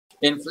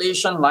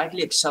Inflation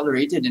likely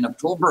accelerated in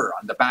October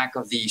on the back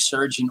of the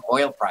surge in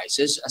oil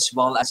prices as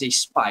well as a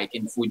spike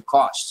in food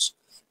costs.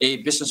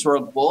 A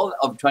BusinessWorld poll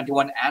of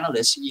 21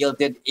 analysts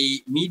yielded a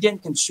median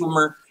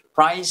consumer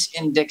price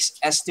index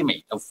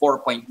estimate of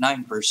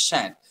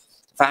 4.9%,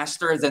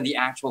 faster than the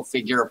actual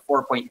figure of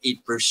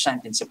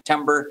 4.8% in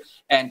September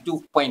and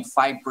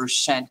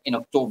 2.5% in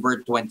October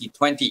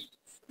 2020.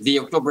 The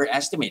October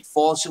estimate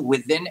falls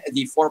within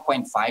the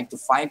 4.5 to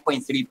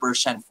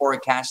 5.3%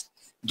 forecast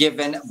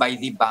given by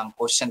the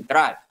Bangko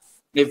Sentral.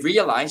 They've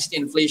realized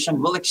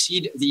inflation will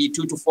exceed the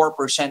 2 to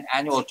 4%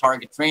 annual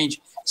target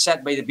range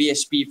set by the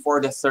BSP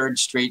for the third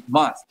straight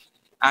month.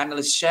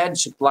 Analysts said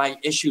supply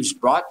issues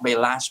brought by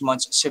last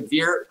month's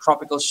severe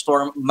tropical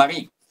storm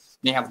Marie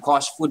may have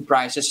caused food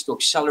prices to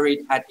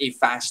accelerate at a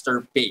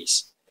faster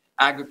pace.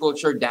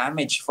 Agriculture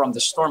damage from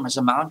the storm has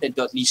amounted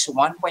to at least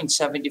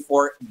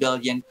 1.74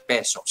 billion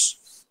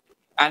pesos.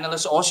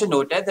 Analysts also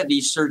noted that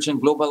the surge in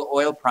global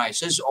oil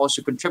prices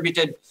also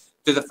contributed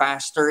to the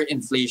faster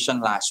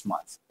inflation last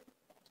month.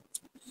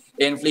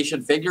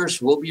 Inflation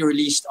figures will be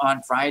released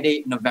on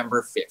Friday,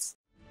 November 5th.